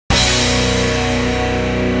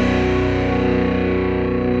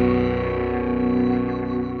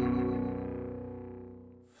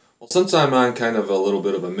Since I'm on kind of a little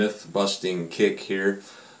bit of a myth-busting kick here,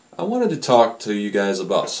 I wanted to talk to you guys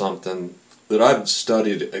about something that I've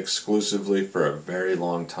studied exclusively for a very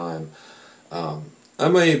long time. I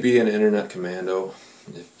may be an internet commando,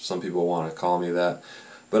 if some people want to call me that,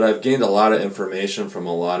 but I've gained a lot of information from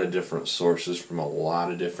a lot of different sources from a lot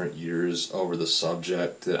of different years over the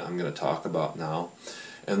subject that I'm going to talk about now.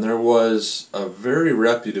 And there was a very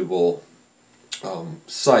reputable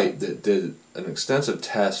site that did an extensive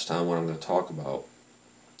test on what I'm going to talk about.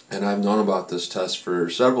 And I've known about this test for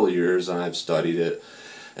several years, and I've studied it.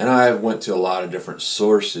 And I went to a lot of different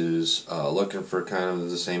sources looking for kind of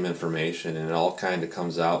the same information, and it all kind of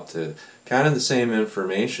comes out to kind of the same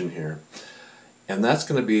information here. And that's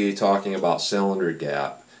going to be talking about cylinder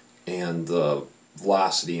gap and the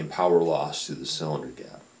velocity and power loss through the cylinder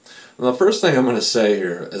gap. Now, the first thing I'm going to say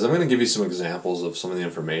here is I'm going to give you some examples of some of the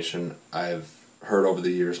information I've heard over the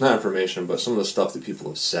years. Not information, but some of the stuff that people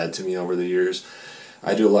have said to me over the years.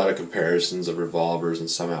 I do a lot of comparisons of revolvers and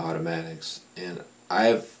semi-automatics, and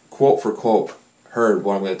I've quote for quote heard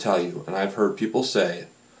what I'm going to tell you, and I've heard people say,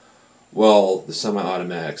 well, the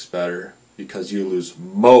semi-automatic's better because you lose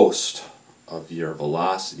most of your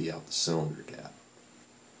velocity out the cylinder gap.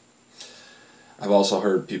 I've also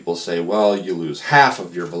heard people say, well, you lose half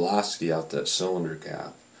of your velocity out that cylinder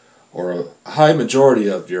gap, or a high majority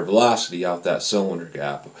of your velocity out that cylinder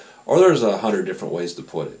gap, or there's 100 different ways to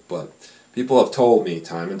put it, but people have told me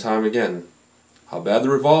time and time again how bad the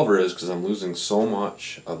revolver is because I'm losing so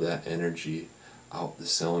much of that energy out the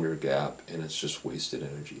cylinder gap, and it's just wasted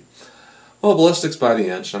energy. Well, Ballistics by the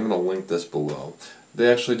Inch, I'm going to link this below. They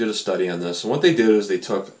actually did a study on this, and what they did is they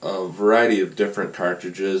took a variety of different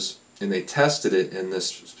cartridges and they tested it in this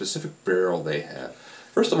specific barrel they had.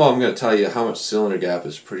 First of all, I'm going to tell you how much cylinder gap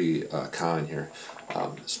is pretty common here.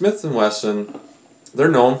 Smith & Wesson,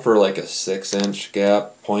 they're known for like a 6-inch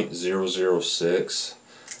gap, 0.006.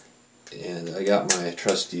 And I got my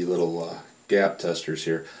trusty little gap testers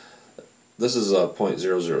here. This is a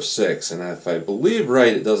 0.006, and if I believe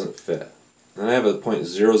right, it doesn't fit. And I have a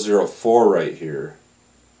 0.004 right here.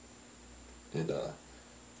 And the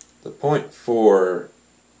 0.4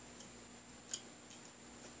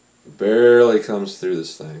 barely comes through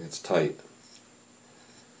this thing. It's tight.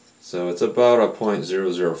 So it's about a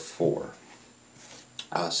 0.004.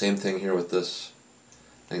 Same thing here with this.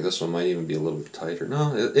 I think this one might even be a little bit tighter.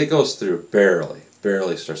 No, it goes through barely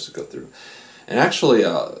starts to go through. And actually,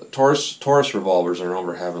 Taurus revolvers are known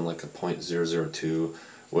for having like a 0.002,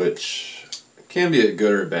 which can be a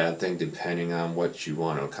good or a bad thing depending on what you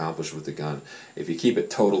want to accomplish with the gun. If you keep it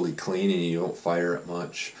totally clean and you don't fire it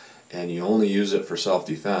much, and you only use it for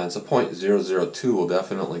self-defense, a 0.002 will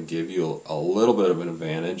definitely give you a little bit of an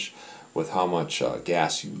advantage with how much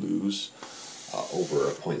gas you lose over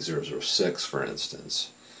a 0.006, for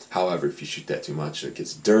instance. However, if you shoot that too much, it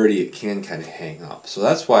gets dirty, it can kind of hang up. So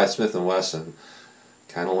that's why Smith & Wesson,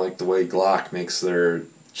 kind of like the way Glock makes their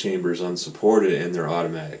chambers unsupported in their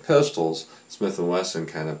automatic pistols, Smith & Wesson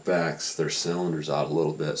kind of backs their cylinders out a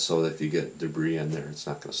little bit so that if you get debris in there, it's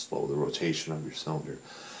not going to slow the rotation of your cylinder.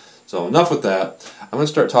 So enough with that. I'm going to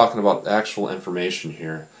start talking about actual information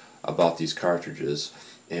here about these cartridges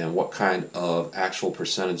and what kind of actual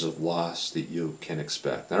percentage of loss that you can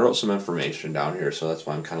expect. And I wrote some information down here, so that's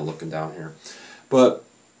why I'm kind of looking down here. But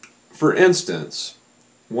for instance,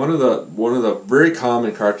 one of the very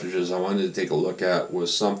common cartridges I wanted to take a look at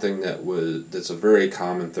was something that's a very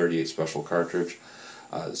common 38 Special cartridge.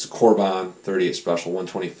 It's a Corbon 38 Special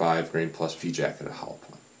 125 grain plus P-jacket and hollow point.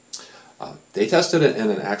 They tested it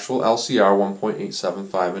in an actual LCR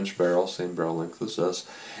 1.875-inch barrel, same barrel length as this,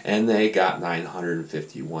 and they got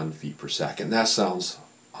 951 feet per second. That sounds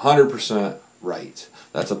 100% right.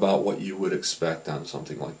 That's about what you would expect on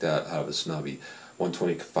something like that out of a snubby.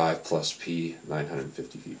 125 plus P,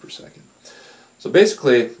 950 feet per second. So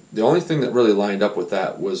basically, the only thing that really lined up with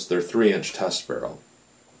that was their 3-inch test barrel.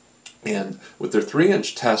 And with their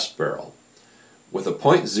 3-inch test barrel, with a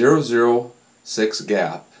 0.006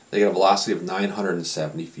 gap, they get a velocity of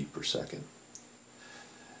 970 feet per second.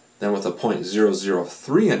 Then with a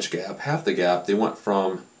 0.003-inch gap, half the gap, they went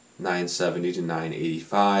from 970 to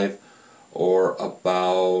 985, or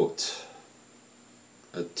about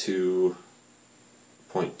a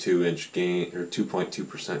 2.2-inch gain, or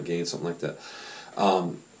 2.2% gain, something like that.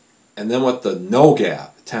 And then with the no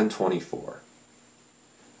gap, 1024.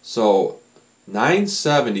 So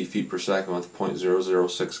 970 feet per second with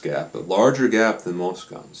 0.006 gap, a larger gap than most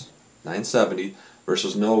guns. 970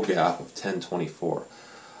 versus no gap of 1024.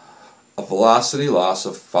 A velocity loss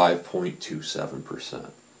of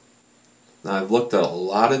 5.27%. Now I've looked at a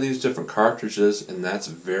lot of these different cartridges, and that's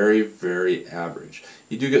very, very average.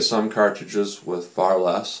 You do get some cartridges with far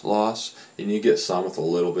less loss, and you get some with a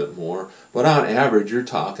little bit more, but on average you're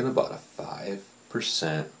talking about a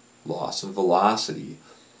 5% loss in velocity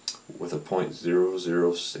with a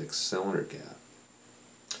 .006 cylinder gap.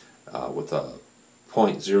 With a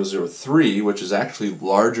 .003, which is actually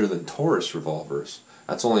larger than Taurus revolvers,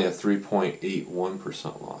 that's only a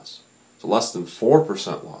 3.81% loss. So less than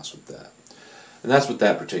 4% loss with that. And that's with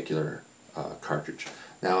that particular cartridge.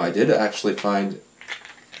 Now I did actually find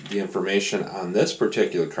the information on this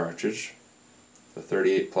particular cartridge, the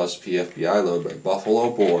 38 plus PFBI load by Buffalo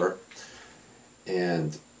Bore,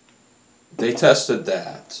 and they tested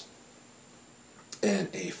that in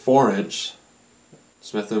a 4-inch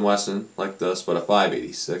Smith & Wesson like this, but a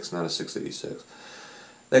 586, not a 686.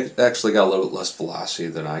 They actually got a little bit less velocity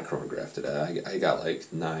than I chronographed it at. I got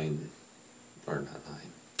like 9, or not 9,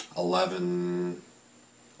 11,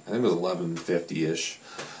 I think it was 1150-ish.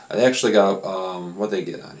 I actually got, what they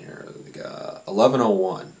get on here? They got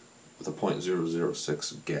 1101 with a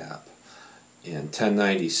 .006 gap and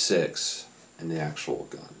 1096 in the actual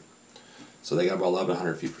gun. So they got about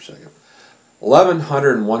 1100 feet per second.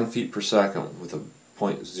 1101 feet per second with a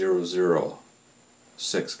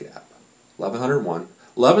 .006 gap. 1101.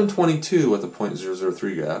 1122 with a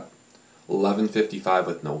 .003 gap. 1155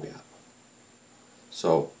 with no gap.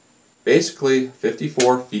 So basically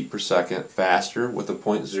 54 feet per second faster with a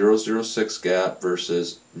 .006 gap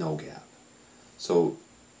versus no gap. So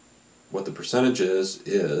what the percentage is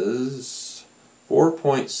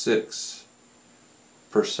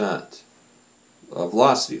 4.6% of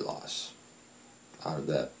velocity loss out of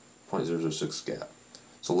that .006 gap.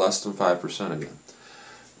 So less than 5% again.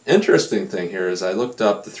 Interesting thing here is I looked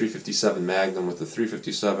up the 357 Magnum with the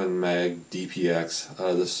 357 Mag DPX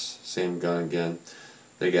out of this same gun again.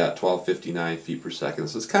 They got 1259 feet per second.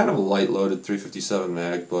 So it's kind of a light loaded 357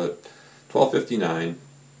 Mag, but 1259.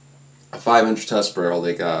 A 5-inch test barrel,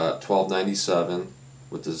 they got 1297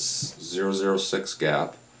 with this 006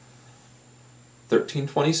 gap.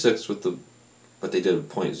 1326 with the, but they did a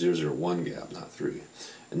 .001 gap, not 3.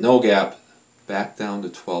 And no gap, back down to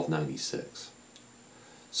 1296.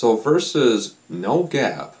 So versus no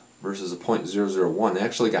gap versus a .001, they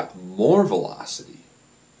actually got more velocity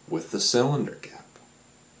with the cylinder gap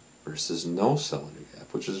versus no cylinder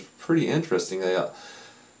gap, which is pretty interesting. They got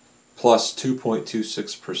plus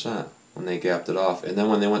 2.26% when they gapped it off. And then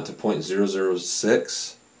when they went to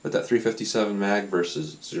 .006 with that 357 mag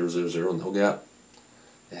versus 000 no gap,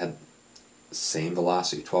 they had the same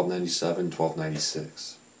velocity, 1297,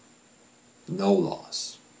 1296. No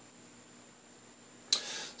loss.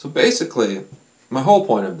 So basically, my whole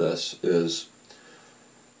point of this is,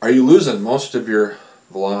 are you losing most of your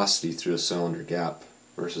velocity through a cylinder gap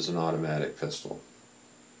versus an automatic pistol?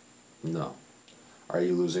 No. Are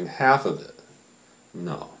you losing half of it?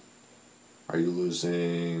 No. Are you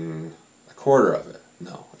losing a quarter of it?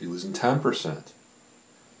 No. Are you losing 10%?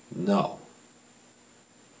 No.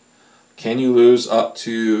 Can you lose up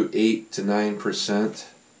to 8 to 9%?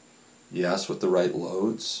 Yes, with the right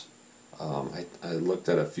loads. I looked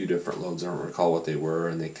at a few different loads, I don't recall what they were,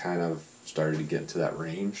 and they kind of started to get into that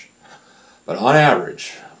range. But on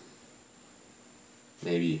average,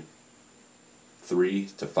 maybe 3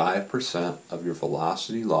 to 5% of your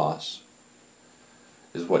velocity loss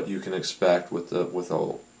is what you can expect with a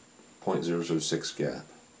 .006 gap.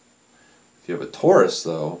 If you have a Taurus,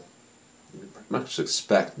 though, you pretty much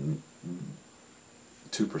expect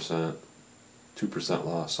 2%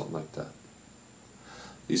 loss, something like that.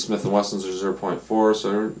 These Smith & Wessons are 0.4,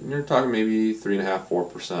 so you're talking maybe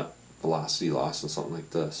 3.5–4% velocity loss and something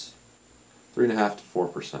like this. 3.5 to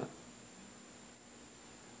 4%.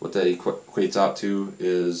 What that equates out to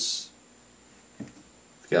is, if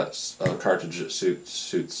you got a cartridge that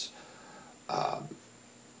shoots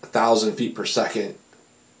 1,000 feet per second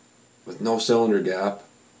with no cylinder gap,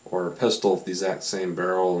 or a pistol with the exact same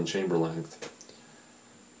barrel and chamber length,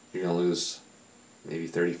 you're going to lose maybe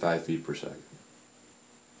 35 feet per second.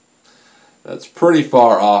 That's pretty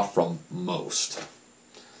far off from most.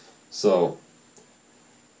 So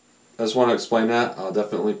I just want to explain that. I'll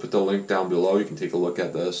definitely put the link down below. You can take a look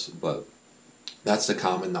at this, but that's the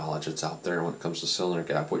common knowledge that's out there when it comes to cylinder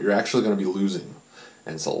gap. What you're actually going to be losing,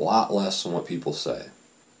 and it's a lot less than what people say.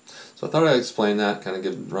 So I thought I'd explain that, kind of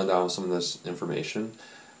give a rundown of some of this information.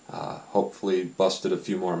 Hopefully busted a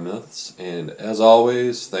few more myths, and as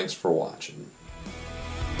always, thanks for watching.